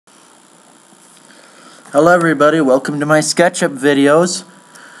Hello everybody, welcome to my Sketchup videos.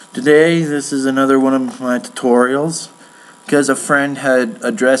 Today this is another one of my tutorials because a friend had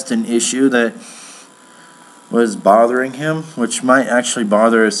addressed an issue that was bothering him, which might actually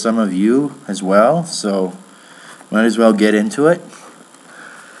bother some of you as well, so might as well get into it.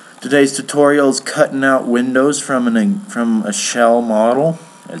 Today's tutorial is cutting out windows from a shell model.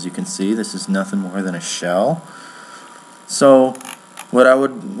 As you can see, this is nothing more than a shell. So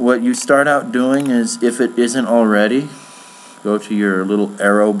what you start out doing is, if it isn't already, go to your little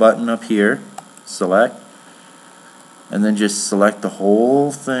arrow button up here, select, and then just select the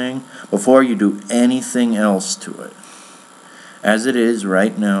whole thing before you do anything else to it. As it is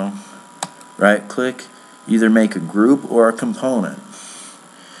right now, right click, either make a group or a component.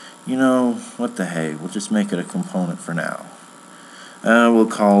 You know, what the hey, we'll just make it a component for now. We'll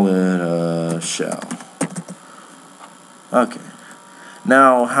call it a shell. Okay.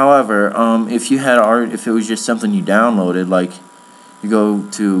 Now, however, if it was just something you downloaded, like you go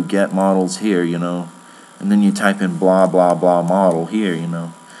to get models here, you know, and then you type in blah blah blah model here, you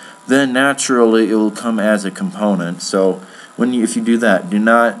know, then naturally it will come as a component. So if you do that, do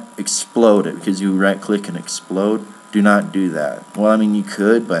not explode it, because you right click and explode. Do not do that. Well, I mean, you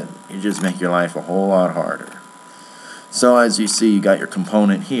could, but it just make your life a whole lot harder. So as you see, you got your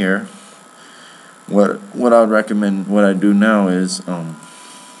component here. What I would recommend, what I do now is I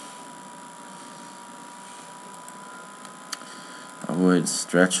would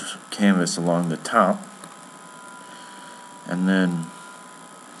stretch canvas along the top, and then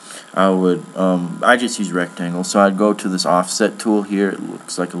I just use rectangles, so I'd go to this offset tool here. It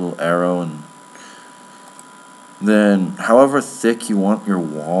looks like a little arrow, and then however thick you want your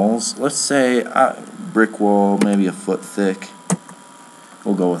walls, let's say brick wall, maybe a foot thick,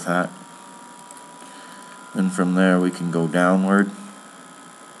 we'll go with that. And from there we can go downward.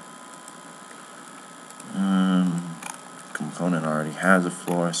 Component already has a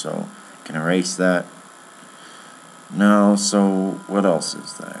floor, so I can erase that. Now, so what else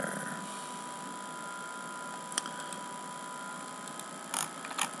is there?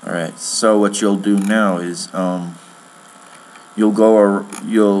 Alright, so what you'll do now is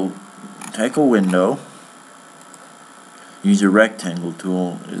you'll take a window. Use your rectangle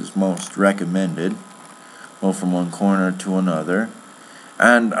tool is most recommended. Go from one corner to another,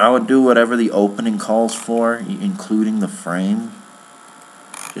 and I would do whatever the opening calls for, including the frame,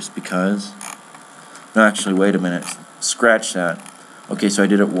 just because. No, actually, wait a minute, scratch that. Okay, so I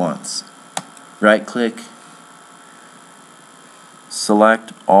did it once. Right click,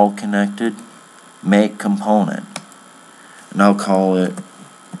 select all connected, make component, and I'll call it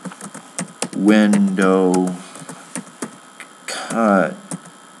window cut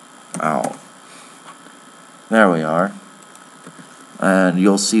out. There we are. And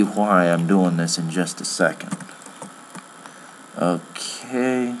you'll see why I'm doing this in just a second.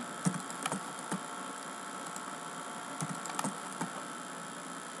 Okay.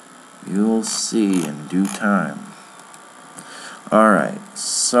 You'll see in due time. Alright,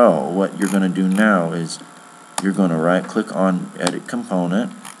 so what you're going to do now is you're going to right click on edit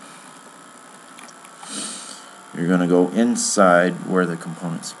component. You're going to go inside where the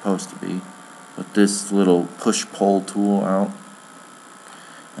component's supposed to be. Put this little push-pull tool out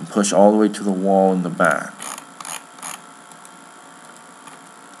and push all the way to the wall in the back.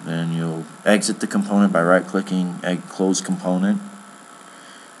 Then you'll exit the component by right-clicking close component.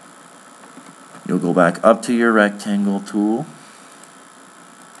 You'll go back up to your rectangle tool.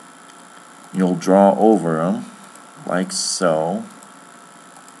 You'll draw over them like so.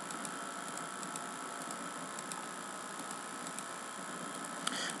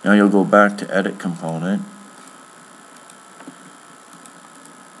 Now you'll go back to edit component.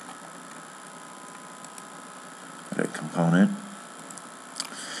 Edit component.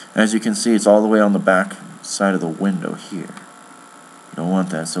 As you can see, it's all the way on the back side of the window here. You don't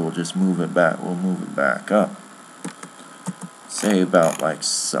want that, so we'll just move it back. We'll move it back up. Say about like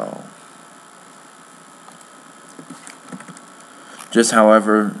so. Just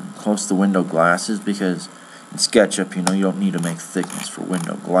however close the window glass is, because in Sketchup, you know, you don't need to make thickness for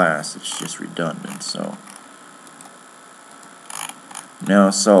window glass. It's just redundant. So now,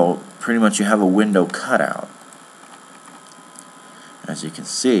 so pretty much you have a window cutout, as you can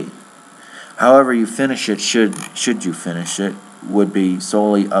see. However you finish it, should you finish it, would be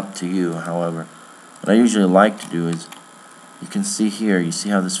solely up to you. However, what I usually like to do is, you can see here, you see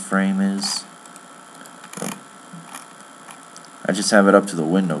how this frame is? I just have it up to the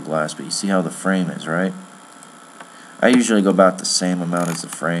window glass, but you see how the frame is, right? I usually go about the same amount as the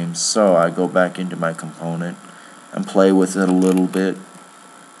frame, so I go back into my component and play with it a little bit.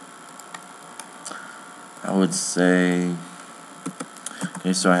 I would say,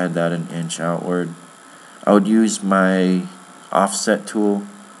 okay, so I had that an inch outward. I would use my offset tool,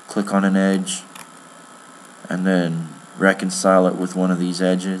 click on an edge, and then reconcile it with one of these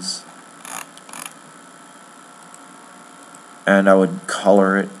edges. And I would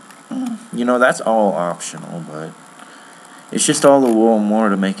color it. You know, that's all optional, but it's just all the little more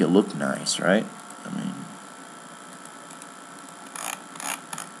to make it look nice, right? I mean,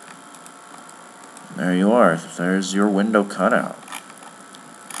 there you are. There's your window cutout.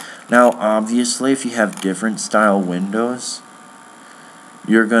 Now, obviously, if you have different style windows,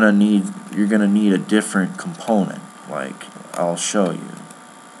 you're gonna need a different component. Like, I'll show you.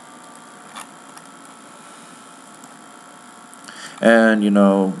 And, you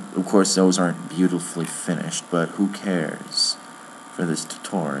know, of course those aren't beautifully finished, but who cares for this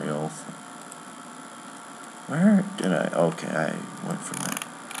tutorial. Where did I? Okay, I went from there.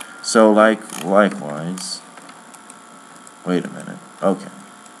 So, likewise, wait a minute. Okay.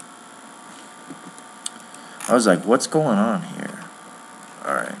 I was like, what's going on here?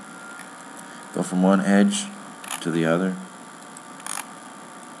 Alright. Go from one edge to the other.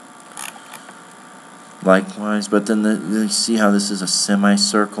 Likewise, but then you see how this is a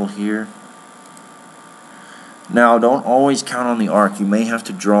semicircle here? Now, don't always count on the arc. You may have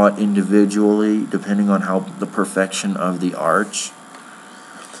to draw it individually depending on how the perfection of the arch.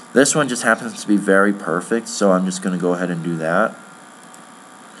 This one just happens to be very perfect, so I'm just going to go ahead and do that.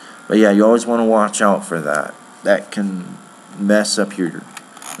 But yeah, you always want to watch out for that. That can mess up your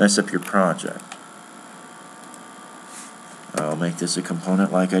project. I'll make this a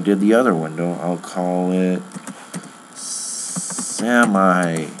component like I did the other window. I'll call it semi-arch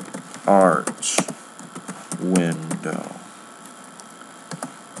window.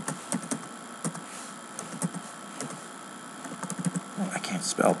 Oh, I can't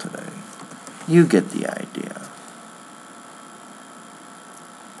spell today. You get the idea.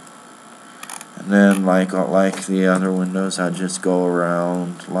 And then, like the other windows, I just go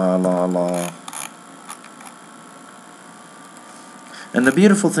around, la la la. And the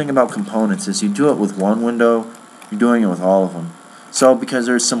beautiful thing about components is you do it with one window, you're doing it with all of them. So because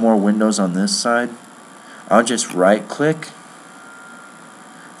there's some more windows on this side, I'll just right click,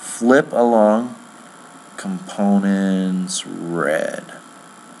 flip along, components red.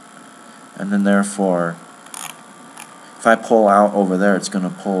 And then therefore, if I pull out over there, it's going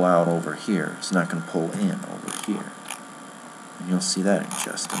to pull out over here. It's not going to pull in over here. And you'll see that in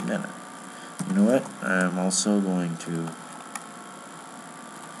just a minute. You know what? I'm also going to,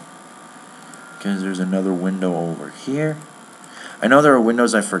 because there's another window over here. I know there are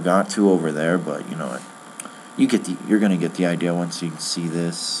windows I forgot to over there, but you know what? You're gonna get the idea once you see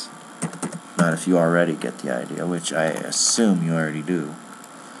this. Not if you already get the idea, which I assume you already do.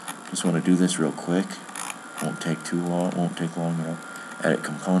 Just want to do this real quick. Won't take too long. Won't take long at all. Edit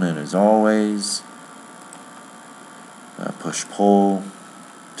component as always. Push pull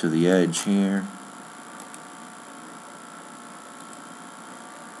to the edge here.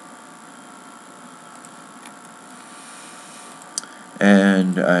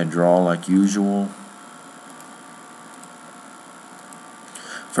 And I draw like usual.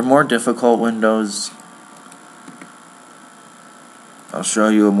 For more difficult windows, I'll show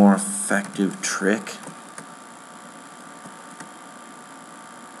you a more effective trick.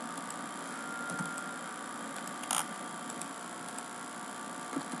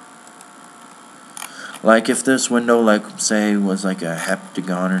 Like if this window, like say, was like a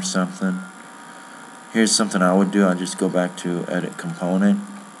heptagon or something, here's something I would do. I'll just go back to edit component,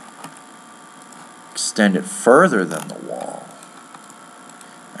 extend it further than the wall,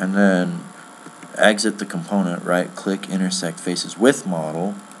 and then exit the component, right click, intersect faces with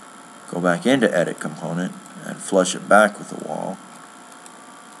model, go back into edit component and flush it back with the wall,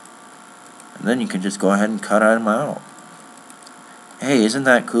 and then you can just go ahead and cut them out. Hey, isn't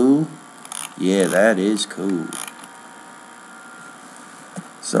that cool? Yeah, that is cool.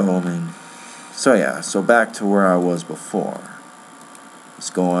 So yeah, so back to where I was before. Let's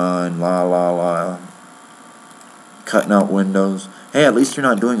go on, la la la, cutting out windows. Hey, at least you're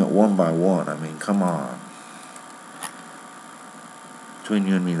not doing it one by one. I mean, come on. Between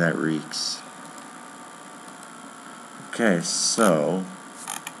you and me, that reeks. Okay, so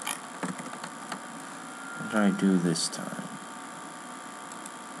what did I do this time?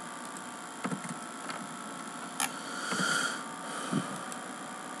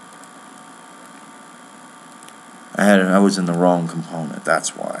 I was in the wrong component,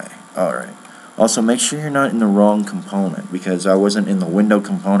 that's why. Alright. Also, make sure you're not in the wrong component, because I wasn't in the window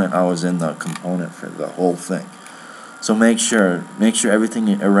component, I was in the component for the whole thing. So make sure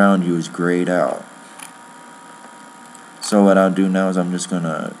everything around you is grayed out. So what I'll do now is I'm just going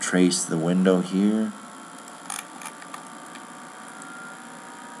to trace the window here.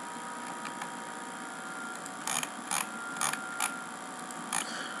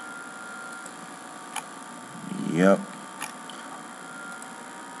 Yep.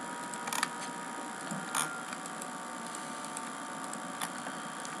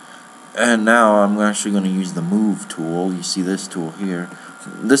 And now I'm actually going to use the move tool. You see this tool here.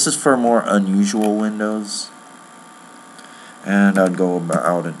 This is for more unusual windows. And I'd go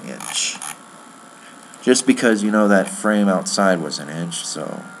about an inch. Just because, you know, that frame outside was an inch,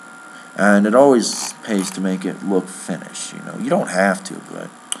 so. And it always pays to make it look finished, you know. You don't have to,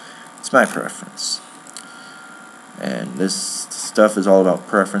 but it's my preference. And this stuff is all about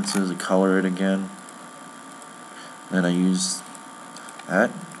preferences. I color it again. Then I use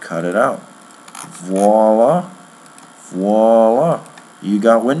that, cut it out. Voila. Voila. You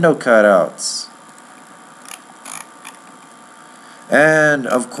got window cutouts. And,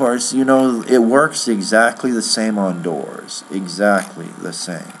 of course, you know, it works exactly the same on doors. Exactly the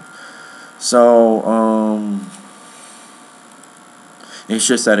same. So, it's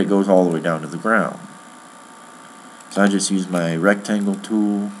just that it goes all the way down to the ground. So I just use my rectangle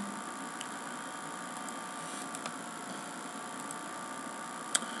tool.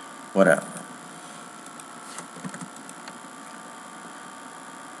 Whatever.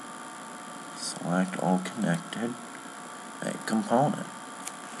 Select all connected. Make component.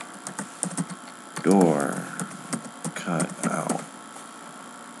 Door. Cut out.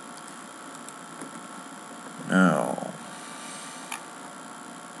 Now,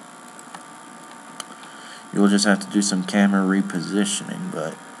 you'll just have to do some camera repositioning,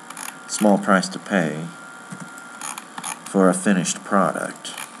 but small price to pay for a finished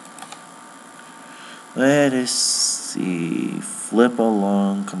product. Let us see. Flip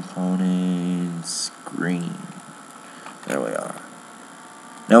along components, green. There we are.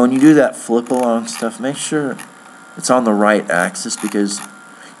 Now when you do that flip along stuff, make sure it's on the right axis, because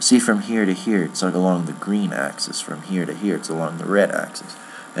you see from here to here it's like along the green axis. From here to here it's along the red axis.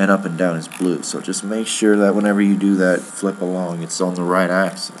 And up and down is blue. So just make sure that whenever you do that flip along, it's on the right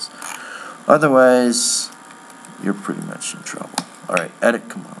axis. Otherwise, you're pretty much in trouble. Alright, edit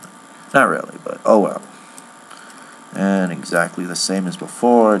component. Not really, but oh well. And exactly the same as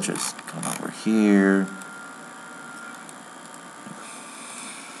before, just come over here.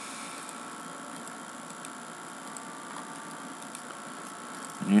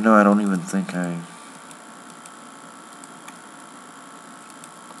 And you know, I don't even think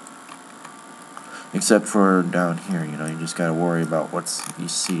except for down here, you know, you just gotta worry about what you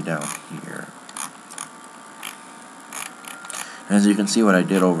see down here. As you can see, what I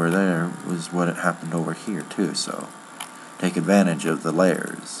did over there was what happened over here too, so take advantage of the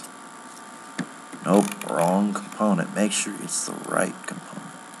layers. Nope, wrong component. Make sure it's the right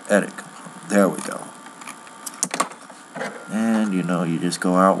component. Edit component. There we go. And you know, you just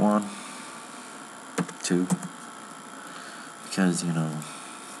go out 1, 2, because, you know,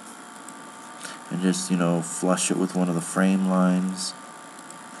 and just, you know, flush it with one of the frame lines.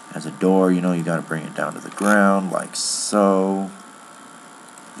 As a door, you know, you gotta bring it down to the ground, like so.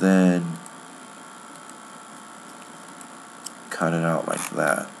 Then cut it out like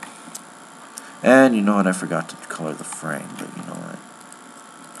that. And you know what, I forgot to color the frame, but you know what,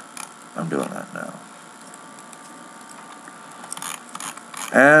 I'm doing that now.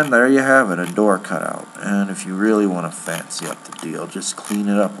 And there you have it, a door cutout. And if you really want to fancy up the deal, just clean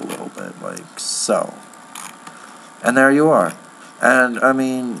it up a little bit, like so. And there you are. And I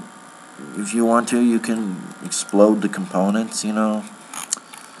mean, if you want to, you can explode the components, you know,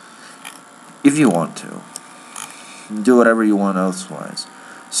 if you want to. Do whatever you want elsewise.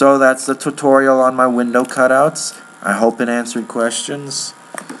 So that's the tutorial on my window cutouts. I hope it answered questions.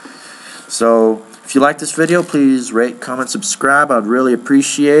 So if you like this video, please rate, comment, subscribe. I'd really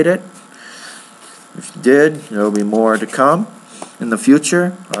appreciate it. If you did, there will be more to come in the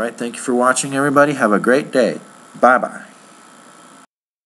future. Alright, thank you for watching, everybody. Have a great day. Bye-bye.